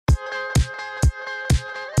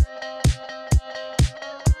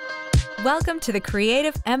Welcome to the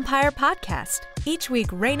Creative Empire Podcast. Each week,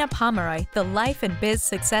 Raina Pomeroy, the life and biz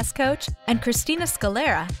success coach, and Christina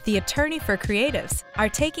Scalera, the attorney for creatives, are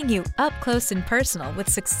taking you up close and personal with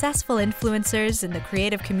successful influencers in the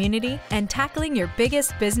creative community and tackling your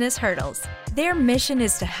biggest business hurdles. Their mission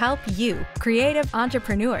is to help you, creative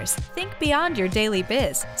entrepreneurs, think beyond your daily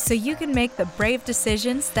biz so you can make the brave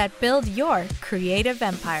decisions that build your creative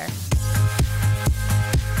empire.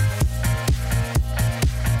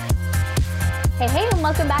 Hey, and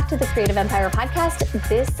welcome back to the Creative Empire Podcast.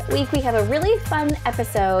 This week we have a really fun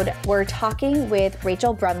episode. We're talking with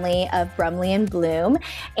Rachel Brumley of Brumley and Bloom,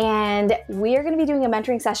 and we are going to be doing a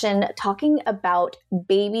mentoring session talking about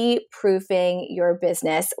baby-proofing your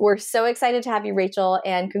business. We're so excited to have you, Rachel,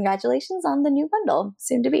 and congratulations on the new bundle,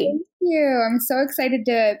 soon to be. Thank you. I'm so excited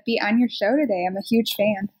to be on your show today. I'm a huge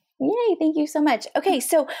fan. Yay, thank you so much. Okay,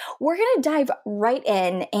 so we're going to dive right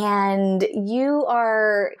in, and you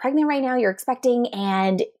are pregnant right now, you're expecting,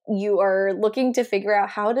 and you are looking to figure out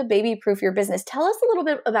how to baby-proof your business. Tell us a little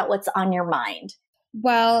bit about what's on your mind.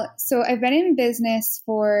 Well, so I've been in business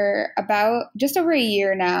for about just over a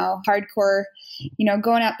year now, hardcore,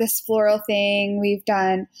 going out this floral thing. We've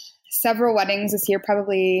done several weddings this year,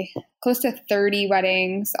 probably close to 30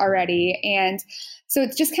 weddings already. And so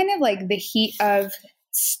it's just kind of like the heat of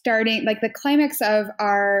starting, like the climax of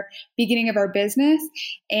our beginning of our business,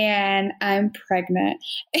 and I'm pregnant.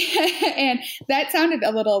 And that sounded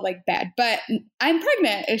a little like bad, but I'm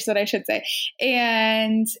pregnant is what I should say.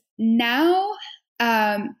 And now,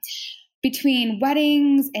 between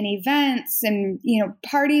weddings and events and,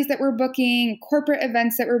 parties that we're booking, corporate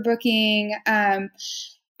events that we're booking,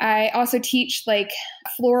 I also teach like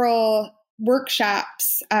floral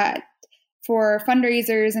workshops, for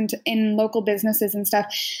fundraisers and in local businesses and stuff.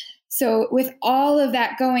 So with all of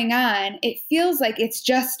that going on, it feels like it's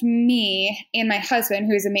just me and my husband,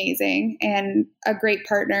 who is amazing and a great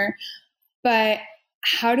partner. But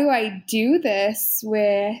how do I do this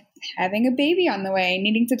with having a baby on the way,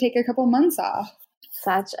 needing to take a couple months off?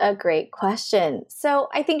 Such a great question. So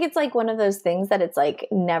I think it's like one of those things that it's like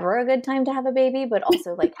never a good time to have a baby, but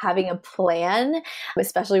also like having a plan,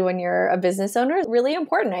 especially when you're a business owner, is really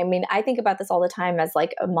important. I mean, I think about this all the time as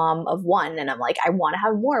like a mom of one, and I'm like, I want to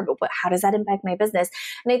have more, but how does that impact my business?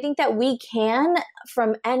 And I think that we can,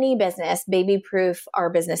 from any business, baby-proof our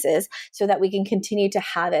businesses so that we can continue to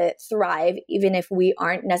have it thrive, even if we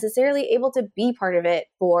aren't necessarily able to be part of it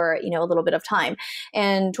for, a little bit of time.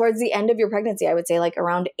 And towards the end of your pregnancy, I would say like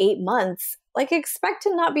around 8 months, like expect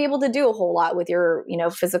to not be able to do a whole lot with your,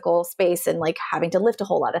 physical space and like having to lift a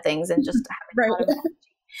whole lot of things and just having a lot of energy.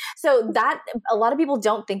 So that a lot of people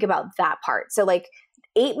don't think about that part. So like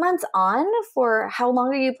 8 months on, for how long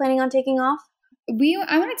are you planning on taking off?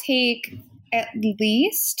 I want to take at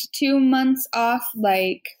least 2 months off,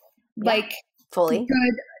 like fully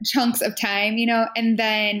good chunks of time, and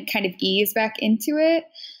then kind of ease back into it.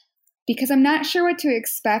 Because I'm not sure what to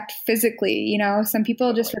expect physically. Some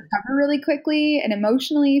people just recover really quickly and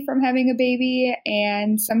emotionally from having a baby,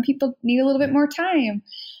 and some people need a little bit more time.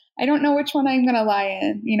 I don't know which one I'm going to lie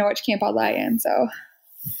in, which camp I'll lie in. So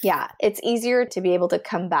yeah, it's easier to be able to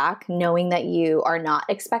come back knowing that you are not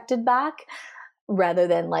expected back rather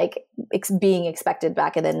than like being expected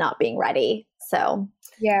back and then not being ready. So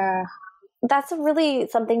yeah, that's really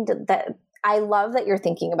something that I love that you're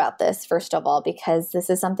thinking about this, first of all, because this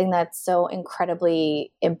is something that's so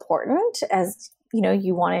incredibly important as,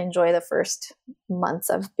 you want to enjoy the first months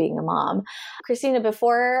of being a mom. Christina,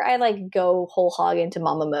 before I go whole hog into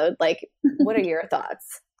mama mode, what are your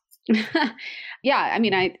thoughts? Yeah. I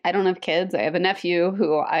mean, I don't have kids. I have a nephew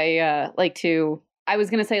who I was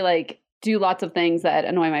going to say do lots of things that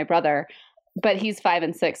annoy my brother. But he's 5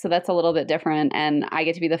 and 6, so that's a little bit different. And I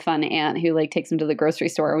get to be the fun aunt who takes him to the grocery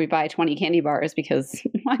store and we buy 20 candy bars because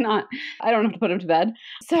why not? I don't have to put him to bed.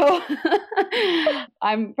 So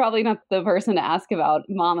I'm probably not the person to ask about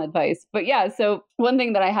mom advice. But yeah, so one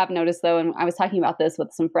thing that I have noticed though, and I was talking about this with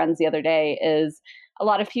some friends the other day, is a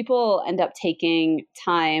lot of people end up taking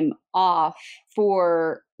time off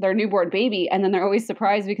for their newborn baby. And then they're always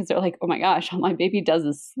surprised because they're like, oh my gosh, all my baby does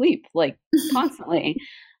is sleep constantly.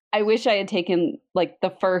 I wish I had taken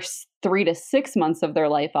the first 3 to 6 months of their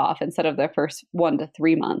life off instead of their first 1 to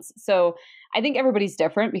 3 months. So I think everybody's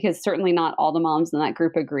different because certainly not all the moms in that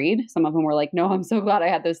group agreed. Some of them were like, no, I'm so glad I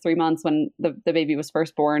had those 3 months when the baby was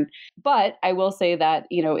first born. But I will say that,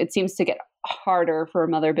 it seems to get harder for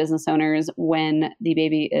mother business owners when the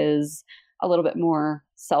baby is a little bit more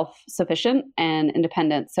self-sufficient and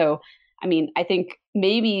independent. So I mean, I think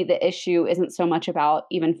maybe the issue isn't so much about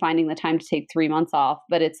even finding the time to take 3 months off,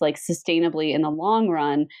 but it's sustainably in the long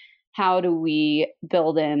run, how do we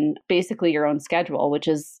build in basically your own schedule, which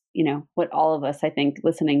is, what all of us, I think,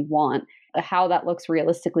 listening want, how that looks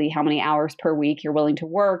realistically, how many hours per week you're willing to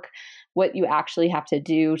work, what you actually have to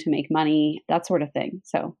do to make money, that sort of thing.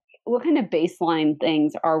 So what kind of baseline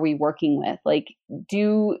things are we working with? Like,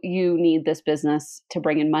 do you need this business to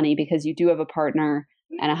bring in money because you do have a partner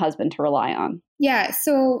and a husband to rely on? Yeah.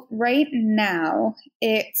 So right now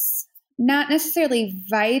it's not necessarily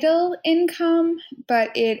vital income,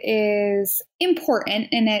 but it is important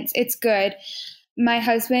and it's good. My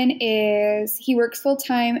husband he works full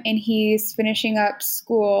time and he's finishing up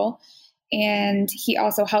school, and he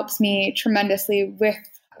also helps me tremendously with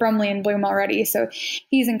Brumley and Bloom already. So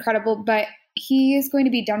he's incredible, but he is going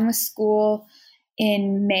to be done with school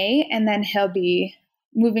in May, and then he'll be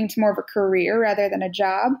moving to more of a career rather than a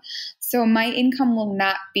job. So my income will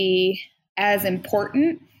not be as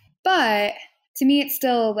important, but to me, it's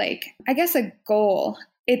still like, I guess, a goal.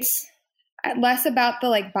 It's less about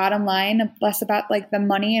the bottom line, less about the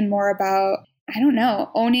money, and more about, I don't know,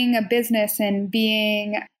 owning a business and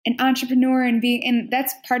being an entrepreneur and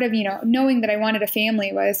that's part of, knowing that I wanted a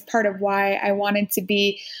family was part of why I wanted to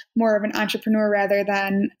be more of an entrepreneur rather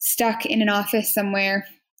than stuck in an office somewhere.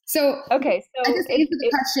 So, okay, so I just answer the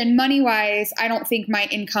question, money-wise, I don't think my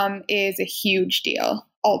income is a huge deal,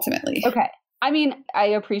 ultimately. Okay. I mean, I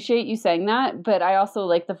appreciate you saying that, but I also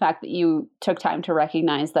like the fact that you took time to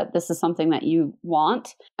recognize that this is something that you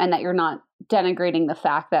want and that you're not denigrating the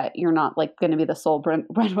fact that you're not going to be the sole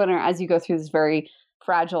breadwinner as you go through this very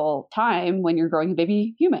fragile time when you're growing a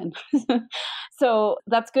baby human. So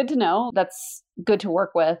that's good to know. That's good to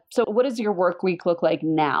work with. So what does your work week look like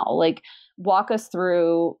now? Walk us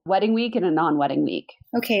through wedding week and a non-wedding week.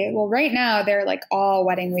 Okay. Well, right now they're all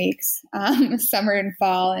wedding weeks, summer and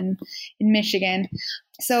fall in Michigan.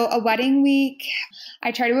 So a wedding week,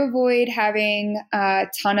 I try to avoid having a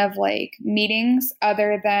ton of meetings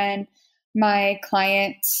other than my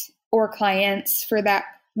client or clients for that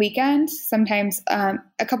weekend. Sometimes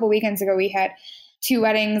a couple weekends ago, we had 2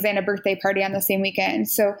 weddings and a birthday party on the same weekend.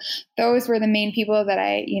 So those were the main people that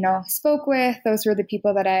I, spoke with. Those were the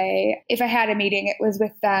people that if I had a meeting, it was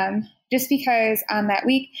with them, just because on that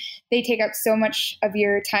week, they take up so much of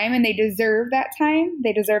your time and they deserve that time.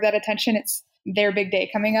 They deserve that attention. It's their big day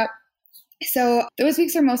coming up. So those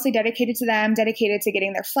weeks are mostly dedicated to them, dedicated to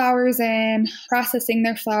getting their flowers in, processing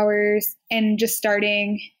their flowers, and just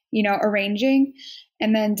starting, arranging,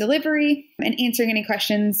 and then delivery and answering any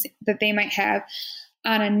questions that they might have.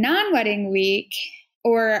 On a non-wedding week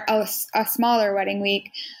or a smaller wedding week,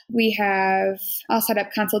 I'll set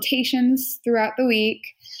up consultations throughout the week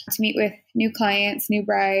to meet with new clients, new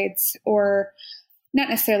brides, or not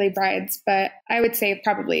necessarily brides, but I would say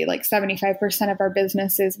probably 75% of our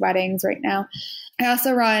business is weddings right now. I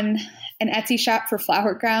also run an Etsy shop for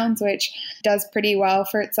flower crowns, which does pretty well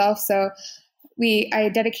for itself. So I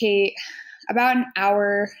dedicate about an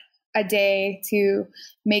hour a day to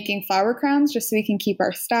making flower crowns just so we can keep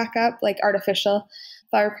our stock up, artificial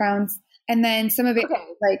flower crowns. And then some of it,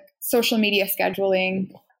 social media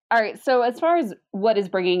scheduling. All right. So as far as what is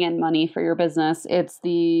bringing in money for your business, it's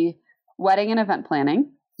the wedding and event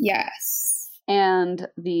planning. Yes. And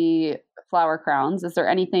the flower crowns. Is there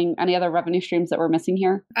any other revenue streams that we're missing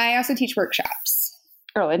here? I also teach workshops.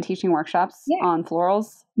 Oh, and teaching workshops on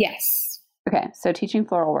florals? Yes. Okay. So teaching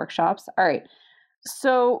floral workshops. All right.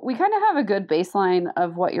 So we kind of have a good baseline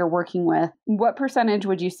of what you're working with. What percentage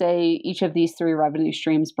would you say each of these 3 revenue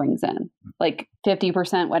streams brings in?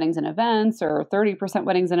 50% weddings and events or 30%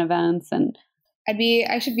 weddings and events? And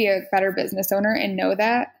I should be a better business owner and know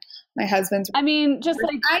that. My husband's... just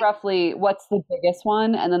roughly, what's the biggest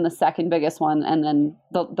one and then the second biggest one and then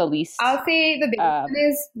the least? I'll say the biggest one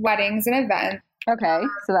is weddings and events. Okay,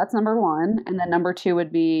 so that's number 1. And then number 2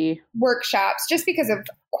 would be? Workshops, just because of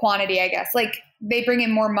quantity, I guess. They bring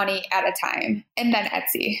in more money at a time. And then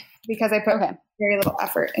Etsy, because I put very little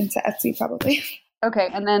effort into Etsy probably. Okay,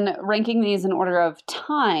 and then ranking these in order of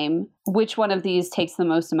time, which one of these takes the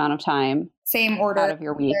most amount of time? Same order. Out of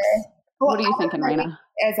your weeks. What are you thinking, Raina?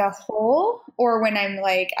 As a whole, or when I'm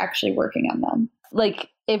actually working on them?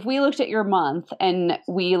 If we looked at your month and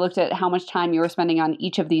we looked at how much time you were spending on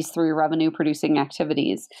each of these 3 revenue producing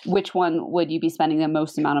activities, which one would you be spending the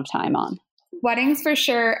most amount of time on? Weddings for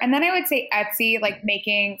sure. And then I would say Etsy,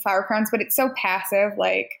 making flower crowns, but it's so passive.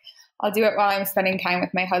 I'll do it while I'm spending time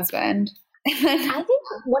with my husband. I think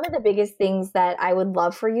one of the biggest things that I would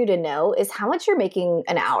love for you to know is how much you're making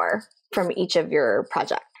an hour from each of your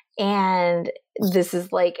projects. And this is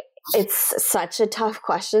it's such a tough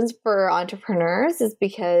question for entrepreneurs, is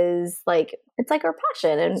because it's our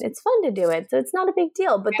passion and it's fun to do it. So it's not a big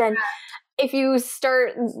deal. But then if you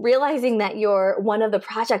start realizing that one of the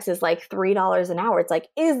projects is like $3 an hour, it's like,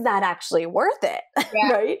 is that actually worth it?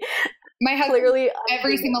 Yeah. Right? My husband, clearly,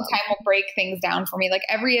 every single time will break things down for me. Like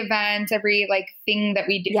every event, every like thing that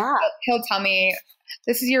we do, he'll tell me,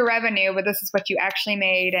 this is your revenue, but this is what you actually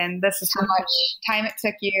made. And this is how much time it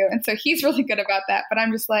took you. And so he's really good about that. But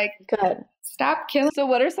I'm just like, good. Stop killing. So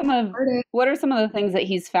what are some of the things that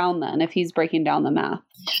he's found then, if he's breaking down the math?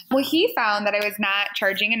 Well, he found that I was not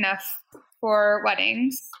charging enough for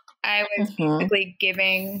weddings. I was basically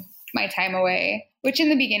giving my time away, which in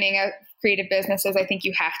the beginning of creative businesses, I think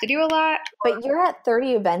you have to do a lot. But you're at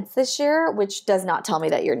 30 events this year, which does not tell me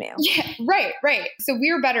that you're new. Yeah, right. So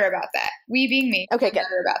we were better about that. We being me. Okay, good.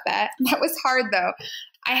 Better about that. That was hard though.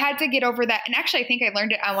 I had to get over that. And actually, I think I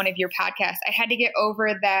learned it on one of your podcasts. I had to get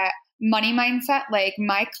over that money mindset. Like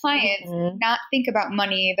my clients not think about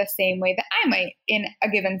money the same way that I might in a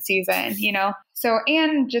given season, you know? So,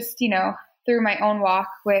 and just, you know, through my own walk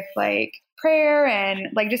with like prayer and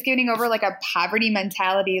like just getting over like a poverty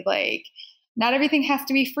mentality, like not everything has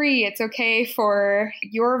to be free. It's okay for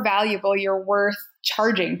you're valuable, you're worth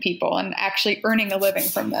charging people and actually earning a living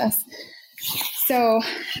from this. So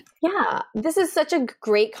yeah, this is such a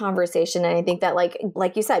great conversation. And I think that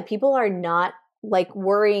like you said, people are not like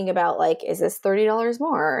worrying about like, is this $30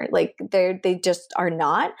 more? Like they just are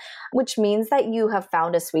not, which means that you have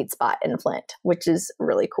found a sweet spot in Flint, which is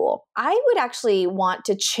really cool. I would actually want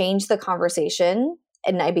to change the conversation,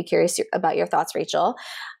 and I'd be curious about your thoughts, Rachel.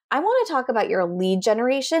 I want to talk about your lead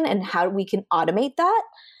generation and how we can automate that.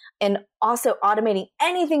 And also automating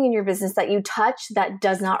anything in your business that you touch that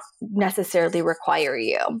does not necessarily require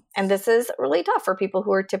you. And this is really tough for people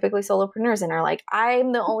who are typically solopreneurs and are like,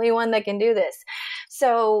 I'm the only one that can do this.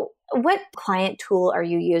 So what client tool are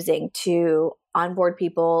you using to onboard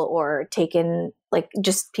people or take in like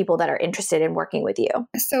just people that are interested in working with you?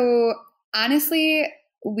 So honestly,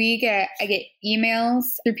 I get emails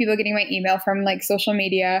through people getting my email from like social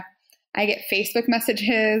media. I get Facebook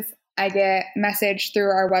messages. I get message through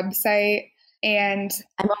our website, and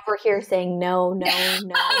I'm over here saying no. And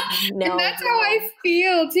that's how I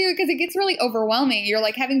feel too, because it gets really overwhelming. You're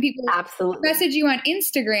like having people message you on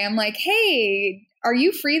Instagram like, hey, are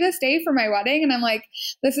you free this day for my wedding? And I'm like,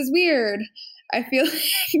 this is weird. I feel like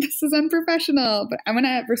this is unprofessional, but I'm going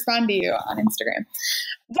to respond to you on Instagram.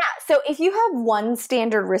 Yeah. So if you have one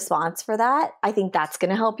standard response for that, I think that's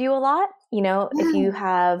going to help you a lot. You know, if you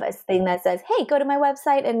have a thing that says, hey, go to my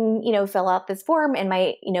website and, you know, fill out this form and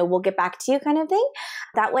we'll get back to you kind of thing.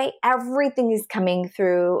 That way, everything is coming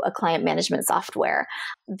through a client management software.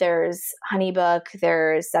 There's Honeybook,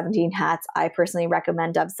 there's 17 Hats. I personally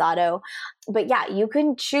recommend Dubsado. But yeah, you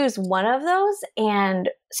can choose one of those and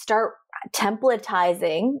start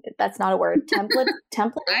templatizing. That's not a word. Template.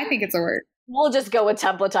 I think it's a word. We'll just go with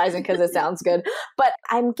templatizing because it sounds good. But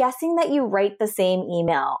I'm guessing that you write the same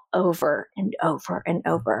email over and over and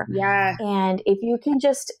over. Yeah. And if you can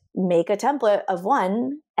just make a template of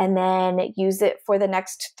one and then use it for the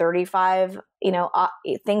next 35,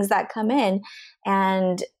 things that come in,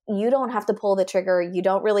 and you don't have to pull the trigger. You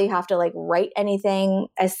don't really have to like write anything.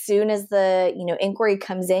 As soon as the, inquiry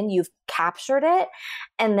comes in, you've captured it.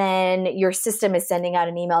 And then your system is sending out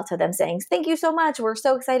an email to them saying, thank you so much. We're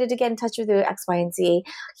so excited to get in touch with you, X, Y, and Z.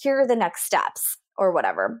 Here are the next steps or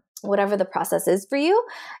whatever the process is for you.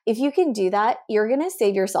 If you can do that, you're going to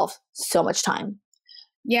save yourself so much time.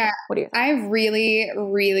 Yeah. What do you think? I really,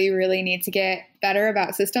 really, really need to get better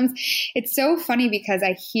about systems. It's so funny because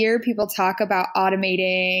I hear people talk about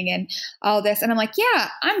automating and all this, and I'm like, yeah,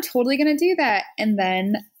 I'm totally going to do that. And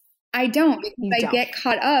then I don't, because I get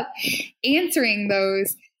caught up answering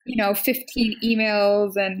those, 15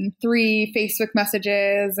 emails and 3 Facebook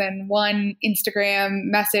messages and 1 Instagram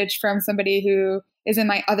message from somebody who is in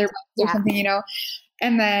my other or something,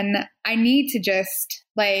 and then I need to just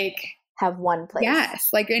have one place. Yes.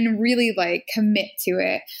 And really commit to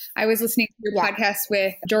it. I was listening to your podcast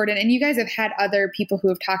with Jordan, and you guys have had other people who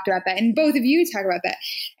have talked about that, and both of you talk about that.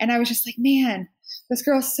 And I was just like, man, this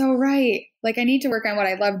girl's so right. I need to work on what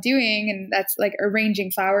I love doing. And that's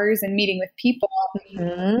arranging flowers and meeting with people,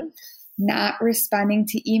 not responding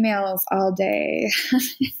to emails all day.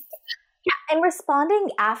 And responding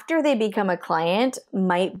after they become a client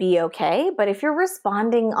might be okay. But if you're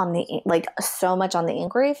responding on so much on the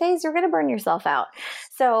inquiry phase, you're going to burn yourself out.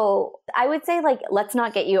 So I would say let's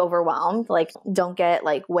not get you overwhelmed. Don't get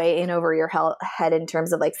way in over your head in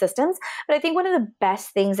terms of systems. But I think one of the best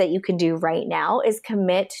things that you can do right now is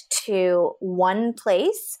commit to one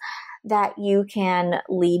place that you can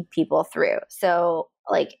lead people through. So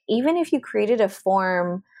even if you created a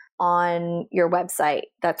form on your website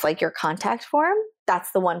that's your contact form,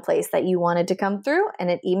 that's the one place that you wanted to come through and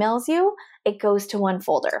it emails you, it goes to one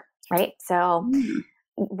folder, right? So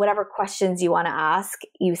whatever questions you want to ask,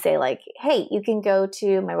 you say like, hey, you can go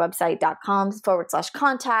to my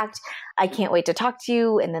website.com/contact. I can't wait to talk to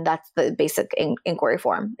you. And then that's the basic inquiry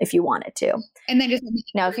form if you wanted to. And then just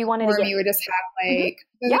now, if you wanted to get, you would just have like,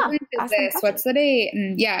 when is this? What's the date?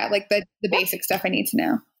 And like the basic stuff I need to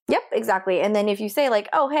know. Yep, exactly. And then if you say like,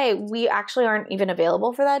 oh, hey, we actually aren't even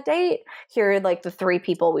available for that date, here are like the 3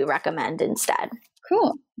 people we recommend instead.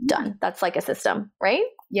 Cool. Done. That's like a system, right?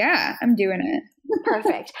 Yeah, I'm doing it.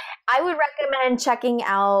 Perfect. I would recommend checking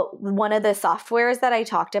out one of the softwares that I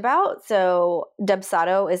talked about. So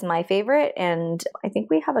Dubsado is my favorite. And I think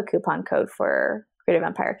we have a coupon code for Creative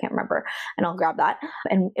Empire. I can't remember. And I'll grab that.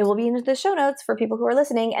 And it will be in the show notes for people who are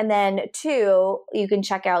listening. And then 2, you can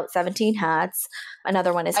check out 17 Hats.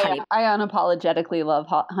 Another one is Honeybook. I unapologetically love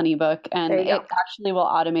Honeybook, and it actually will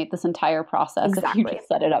automate this entire process if you just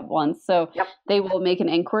set it up once. So they will make an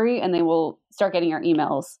inquiry and they will start getting your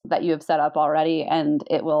emails that you have set up already, and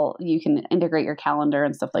you can integrate your calendar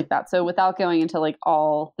and stuff like that. So without going into like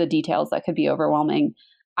all the details that could be overwhelming,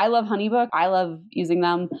 I love Honeybook. I love using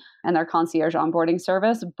them and their concierge onboarding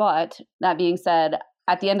service. But that being said,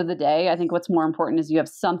 at the end of the day, I think what's more important is you have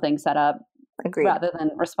something set up. Agreed. Rather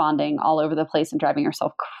than responding all over the place and driving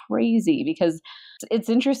yourself crazy. Because it's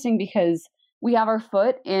interesting because we have our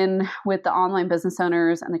foot in with the online business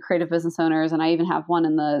owners and the creative business owners. And I even have one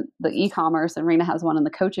in the e-commerce, and Raina has one in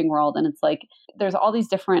the coaching world. And it's like, there's all these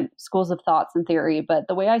different schools of thoughts and theory. But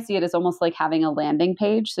the way I see it is almost like having a landing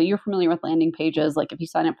page. So you're familiar with landing pages. Like if you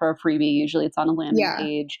sign up for a freebie, usually it's on a landing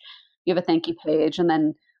page. You have a thank you page. And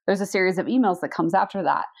then there's a series of emails that comes after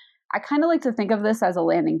that. I kind of like to think of this as a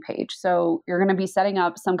landing page. So you're going to be setting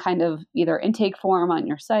up some kind of either intake form on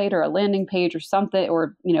your site or a landing page or something,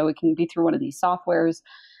 or, it can be through one of these softwares.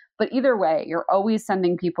 But either way, you're always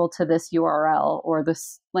sending people to this URL or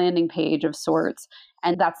this landing page of sorts.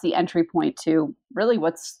 And that's the entry point to really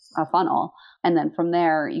what's a funnel. And then from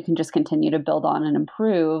there, you can just continue to build on and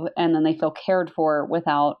improve. And then they feel cared for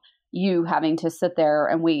without you having to sit there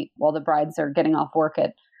and wait while the brides are getting off work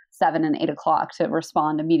at 7 and 8 o'clock to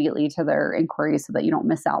respond immediately to their inquiries so that you don't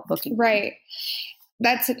miss out booking. Right.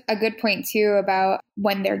 That's a good point too about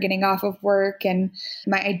when they're getting off of work, and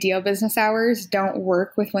my ideal business hours don't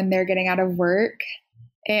work with when they're getting out of work.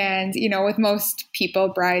 And, with most people,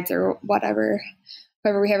 brides or whoever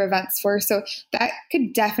we have events for. So that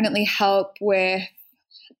could definitely help with,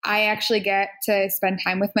 I actually get to spend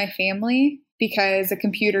time with my family because the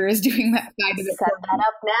computer is doing that side of it. Set that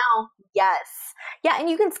up now. Yes. Yeah. And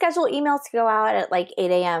you can schedule emails to go out at like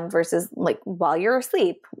 8 a.m. versus like while you're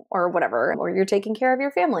asleep or whatever, or you're taking care of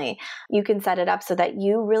your family. You can set it up so that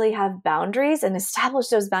you really have boundaries and establish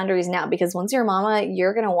those boundaries now, because once you're a mama,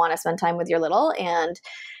 you're going to want to spend time with your little, and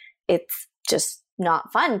it's just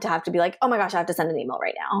not fun to have to be like, oh my gosh, I have to send an email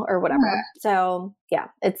right now or whatever. Yeah. So yeah,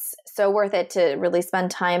 it's so worth it to really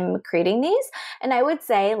spend time creating these. And I would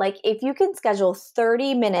say like, if you can schedule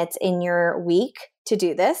 30 minutes in your week to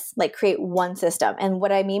do this, like create one system. And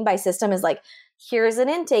what I mean by system is like, here's an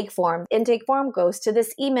intake form. Intake form goes to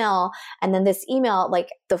this email. And then this email, like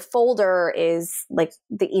the folder is like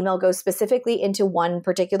the email goes specifically into one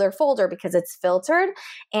particular folder because it's filtered.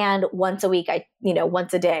 And once a week,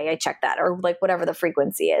 once a day, I check that, or like whatever the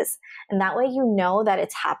frequency is. And that way, you know that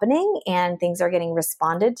it's happening and things are getting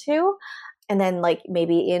responded to. And then like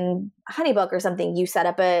maybe in Honeybook or something, you set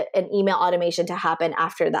up an email automation to happen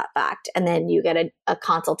after that fact. And then you get a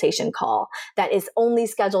consultation call that is only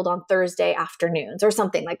scheduled on Thursday afternoons or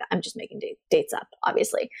something like that. I'm just making dates up,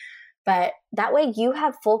 obviously. But that way you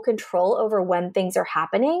have full control over when things are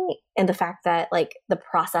happening and the fact that like the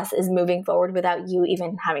process is moving forward without you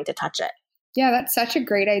even having to touch it. Yeah, that's such a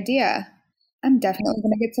great idea. I'm definitely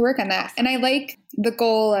going to get to work on that. And I like the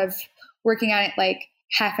goal of working on it like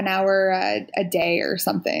half an hour a day or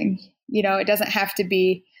something. It doesn't have to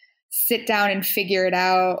be sit down and figure it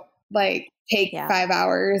out, like take 5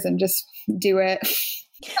 hours and just do it.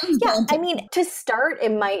 Yeah, I mean, to start,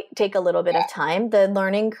 it might take a little bit of time. The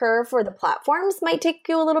learning curve for the platforms might take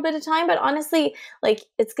you a little bit of time, but honestly, like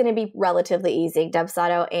it's going to be relatively easy.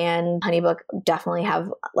 Dubsado and Honeybook definitely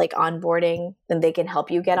have like onboarding, and they can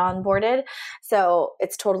help you get onboarded. So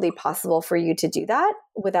it's totally possible for you to do that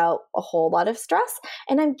without a whole lot of stress.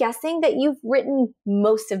 And I'm guessing that you've written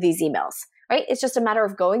most of these emails. Right? It's just a matter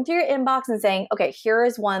of going through your inbox and saying, okay, here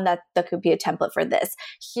is one that could be a template for this.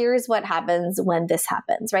 Here's what happens when this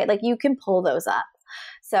happens, right? Like you can pull those up.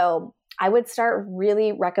 So I would start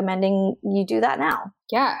really recommending you do that now.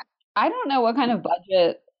 Yeah. I don't know what kind of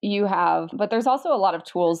budget you have, but there's also a lot of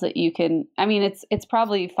tools that you can, I mean, it's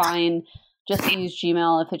probably fine just use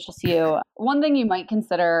Gmail if it's just you. One thing you might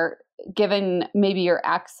consider, given maybe your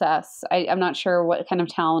access, I'm not sure what kind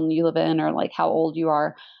of town you live in or like how old you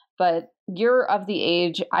are, but you're of the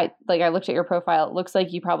age, I looked at your profile, it looks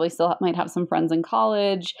like you probably still might have some friends in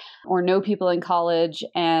college or know people in college.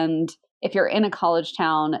 And if you're in a college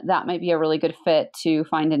town, that might be a really good fit to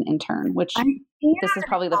find an intern, which this is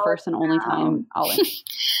probably the first and only time I'll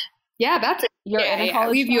Yeah, that's You're in a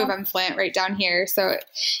college we have U of town? M Flint right down here, so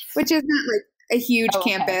which is not like a huge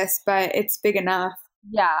campus, but it's big enough.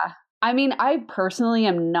 Yeah. I mean, I personally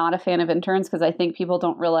am not a fan of interns because I think people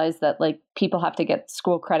don't realize that like people have to get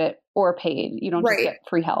school credit or paid. You don't just get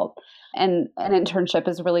free help. And an internship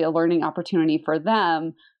is really a learning opportunity for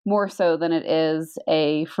them more so than it is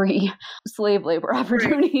a free slave labor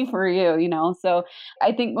opportunity for you, you know? So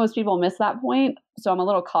I think most people miss that point. So I'm a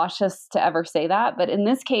little cautious to ever say that. But in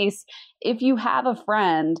this case, if you have a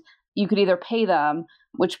friend, you could either pay them,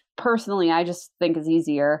 which personally I just think is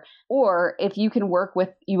easier, or if you can work with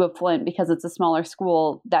U of Flint because it's a smaller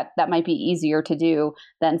school, that might be easier to do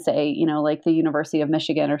than say, you know, like the University of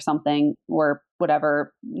Michigan or something, or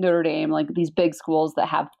whatever, Notre Dame, like these big schools that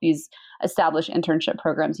have these established internship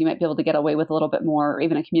programs. You might be able to get away with a little bit more, or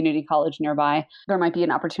even a community college nearby. There might be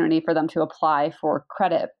an opportunity for them to apply for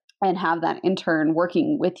credit and have that intern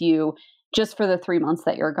working with you just for the 3 months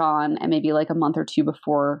that you're gone, and maybe like a month or two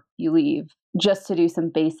before you leave, just to do some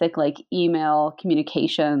basic like email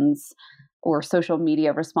communications or social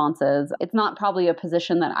media responses. It's not probably a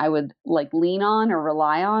position that I would like lean on or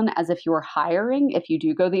rely on as if you were hiring, if you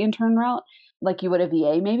do go the intern route, like you would a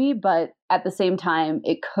VA maybe. But at the same time,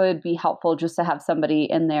 it could be helpful just to have somebody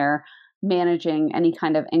in there managing any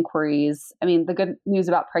kind of inquiries. I mean, the good news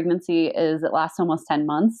about pregnancy is it lasts almost 10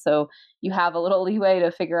 months. So you have a little leeway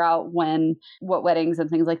to figure out what weddings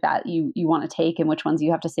and things like that you want to take and which ones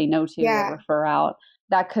you have to say no to or refer out.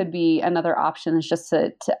 That could be another option, is just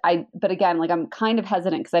but again, like I'm kind of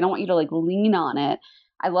hesitant because I don't want you to like lean on it.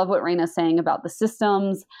 I love what Raina's saying about the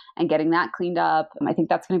systems and getting that cleaned up. I think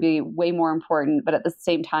that's going to be way more important. But at the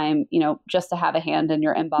same time, you know, just to have a hand in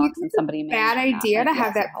your inbox and somebody bad idea to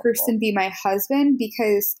have that person be my husband,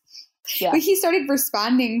 because he started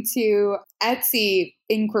responding to Etsy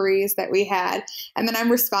inquiries that we had. And then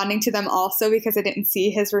I'm responding to them also because I didn't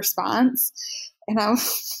see his response. And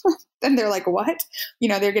then they're like, what? You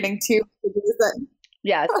know, they're getting two.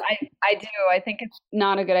 Yes, I do. I think it's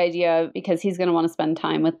not a good idea because he's going to want to spend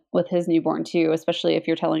time with his newborn too, especially if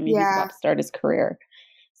you're telling me he's about to start his career.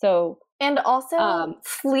 So, and also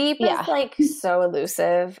sleep is like so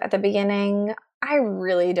elusive at the beginning. I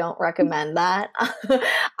really don't recommend that.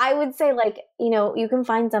 I would say like, you know, you can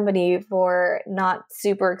find somebody for not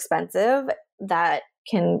super expensive that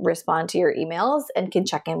can respond to your emails and can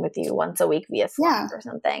check in with you once a week via Slack or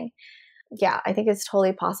something. Yeah, I think it's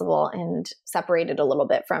totally possible and separated a little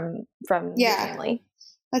bit from your family.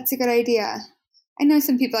 That's a good idea. I know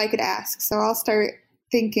some people I could ask, so I'll start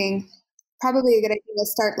thinking. Probably a good idea to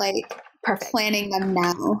start like planning them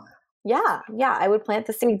now. Yeah, I would plant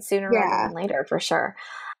the seeds sooner rather than later for sure.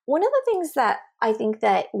 One of the things that I think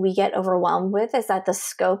that we get overwhelmed with is that the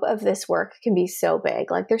scope of this work can be so big.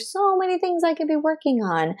 Like there's so many things I could be working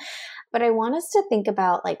on. But I want us to think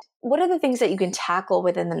about like, what are the things that you can tackle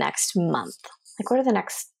within the next month? Like what are the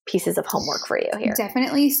next pieces of homework for you here?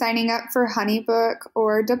 Definitely signing up for HoneyBook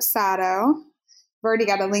or Dubsado. I've already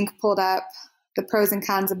got a link pulled up, the pros and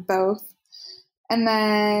cons of both. And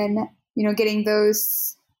then, you know, getting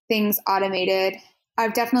those things automated.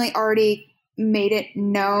 I've definitely already made it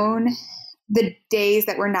known the days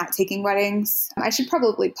that we're not taking weddings. I should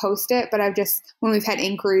probably post it, but when we've had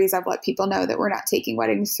inquiries, I've let people know that we're not taking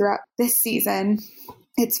weddings throughout this season.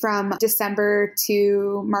 It's from December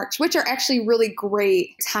to March, which are actually really great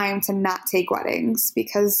time to not take weddings,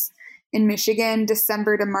 because in Michigan,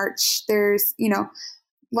 December to March, there's, you know,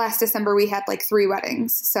 last December we had like 3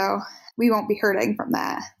 weddings. So we won't be hurting from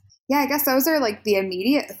that. Yeah, I guess those are like the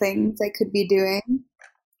immediate things I could be doing.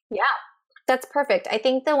 Yeah. That's perfect. I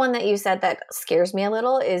think the one that you said that scares me a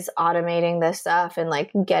little is automating this stuff and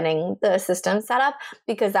like getting the system set up,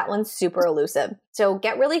 because that one's super elusive. So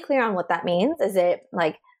get really clear on what that means. Is it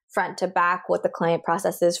like front to back what the client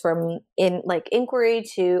process is from in like inquiry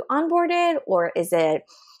to onboarded, or is it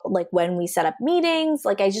like when we set up meetings?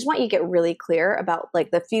 Like I just want you to get really clear about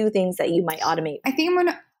like the few things that you might automate. I think I'm going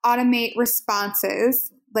to automate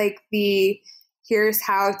responses, like here's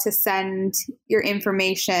how to send your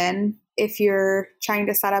information. If you're trying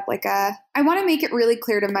to set up I want to make it really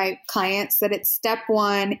clear to my clients that it's step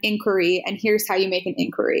 1 inquiry, and here's how you make an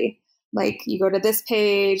inquiry. Like you go to this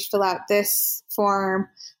page, fill out this form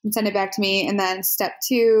and send it back to me. And then step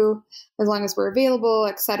 2, as long as we're available,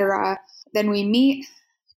 etc. then we meet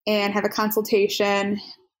and have a consultation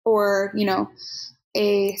or,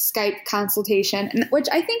 a Skype consultation, which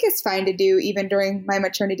I think is fine to do even during my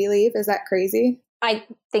maternity leave. Is that crazy? I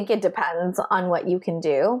think it depends on what you can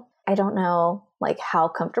do. I don't know how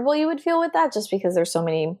comfortable you would feel with that, just because there's so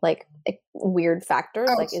many weird factors.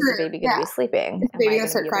 Oh, is the baby going to be sleeping? Is the baby going to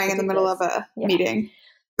start crying in the middle of a meeting?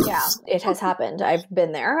 Yeah, it has happened. I've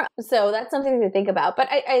been there. So that's something to think about. But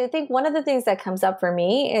I think one of the things that comes up for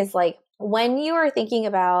me is when you are thinking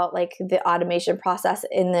about the automation process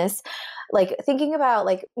in this, thinking about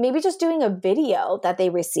maybe just doing a video that they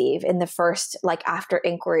receive in the first after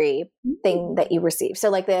inquiry thing that you receive. So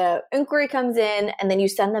the inquiry comes in and then you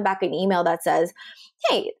send them back an email that says,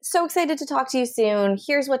 hey, so excited to talk to you soon.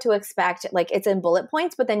 Here's what to expect. It's in bullet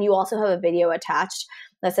points, but then you also have a video attached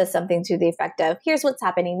that says something to the effect of, here's what's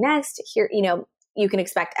happening next. Here, you can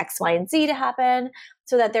expect X, Y, and Z to happen,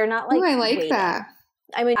 so that they're not I like waiting. that.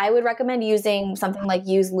 I mean, I would recommend using something like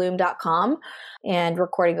useloom.com and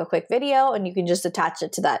recording a quick video, and you can just attach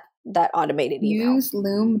it to that automated email.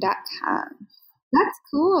 Useloom.com. That's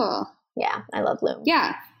cool. Yeah, I love Loom.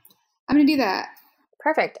 Yeah, I'm going to do that.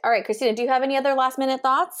 Perfect. All right, Christina, do you have any other last minute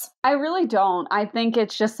thoughts? I really don't. I think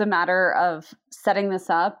it's just a matter of setting this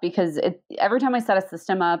up, because every time I set a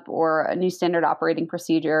system up or a new standard operating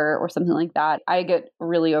procedure or something like that, I get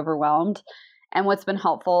really overwhelmed. And what's been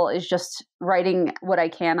helpful is just writing what I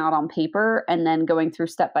can out on paper and then going through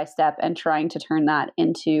step by step and trying to turn that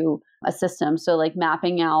into a system. So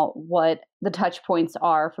mapping out what the touch points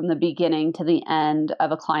are from the beginning to the end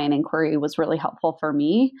of a client inquiry was really helpful for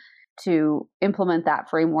me to implement that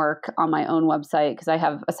framework on my own website, because I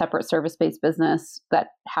have a separate service-based business that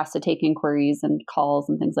has to take inquiries and calls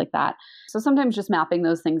and things like that. So sometimes just mapping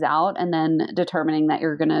those things out and then determining that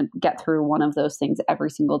you're going to get through one of those things every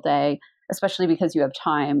single day, especially because you have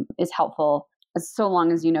time, is helpful, so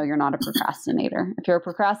long as you're not a procrastinator. If you're a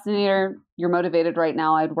procrastinator, you're motivated right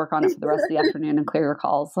now, I'd work on it for the rest of the afternoon and clear your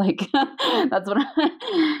calls. That's what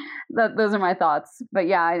those are my thoughts. But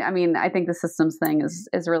yeah, I think the systems thing is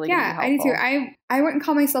really going to be helpful. I do too. I wouldn't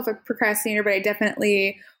call myself a procrastinator, but I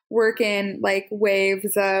definitely work in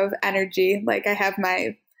waves of energy. I have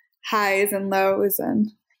my highs and lows and,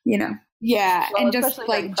 Yeah, well, and just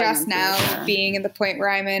just now being at the point where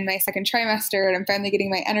I'm in my second trimester and I'm finally getting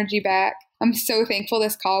my energy back. I'm so thankful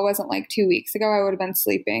this call wasn't 2 weeks ago. I would have been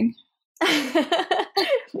sleeping.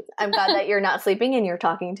 I'm glad that you're not sleeping and you're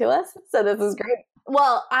talking to us. So this is great.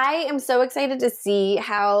 Well, I am so excited to see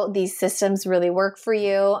how these systems really work for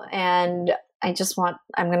you. And I'm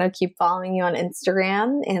going to keep following you on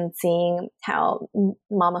Instagram and seeing how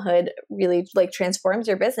mamahood really transforms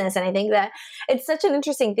your business. And I think that it's such an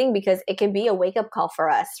interesting thing, because it can be a wake up call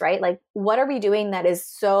for us, right? What are we doing that is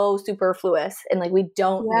so superfluous and we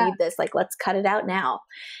don't need this, let's cut it out now.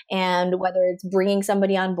 And whether it's bringing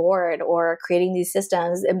somebody on board or creating these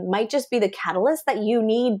systems, it might just be the catalyst that you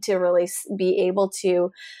need to really be able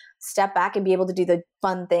to step back and be able to do the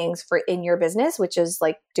fun things in your business, which is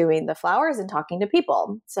doing the flowers and talking to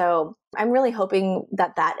people. So I'm really hoping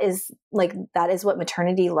that is what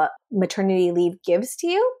maternity leave gives to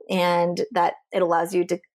you, and that it allows you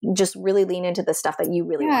to just really lean into the stuff that you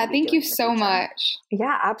really want to be thank doing you so much.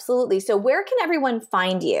 Yeah, absolutely. So where can everyone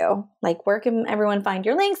find you? Where can everyone find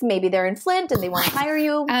your links? Maybe they're in Flint and they want to hire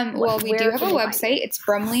you. Well, we do have a website. It's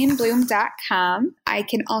brumleyandbloom.com. I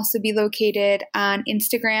can also be located on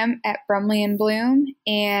Instagram at brumleyandbloom,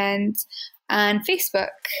 and on Facebook,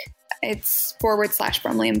 it's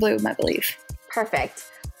 /brumleyandbloom, I believe. Perfect.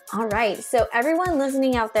 All right. So everyone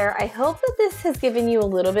listening out there, I hope that this has given you a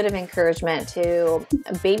little bit of encouragement to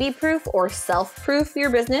baby-proof or self-proof your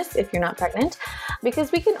business if you're not pregnant,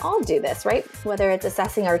 because we can all do this, right? Whether it's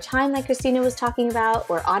assessing our time like Christina was talking about,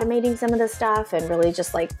 or automating some of the stuff and really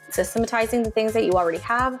just systematizing the things that you already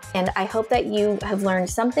have. And I hope that you have learned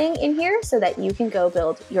something in here so that you can go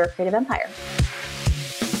build your creative empire.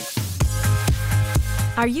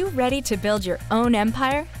 Are you ready to build your own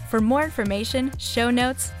empire? For more information, show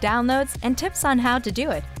notes, downloads, and tips on how to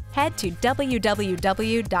do it, head to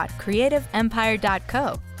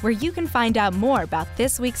www.creativeempire.co, where you can find out more about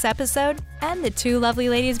this week's episode and the two lovely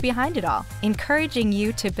ladies behind it all, encouraging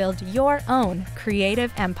you to build your own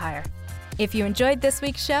creative empire. If you enjoyed this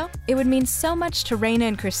week's show, it would mean so much to Raina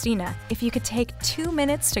and Christina if you could take 2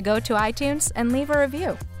 minutes to go to iTunes and leave a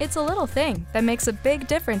review. It's a little thing that makes a big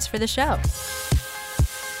difference for the show.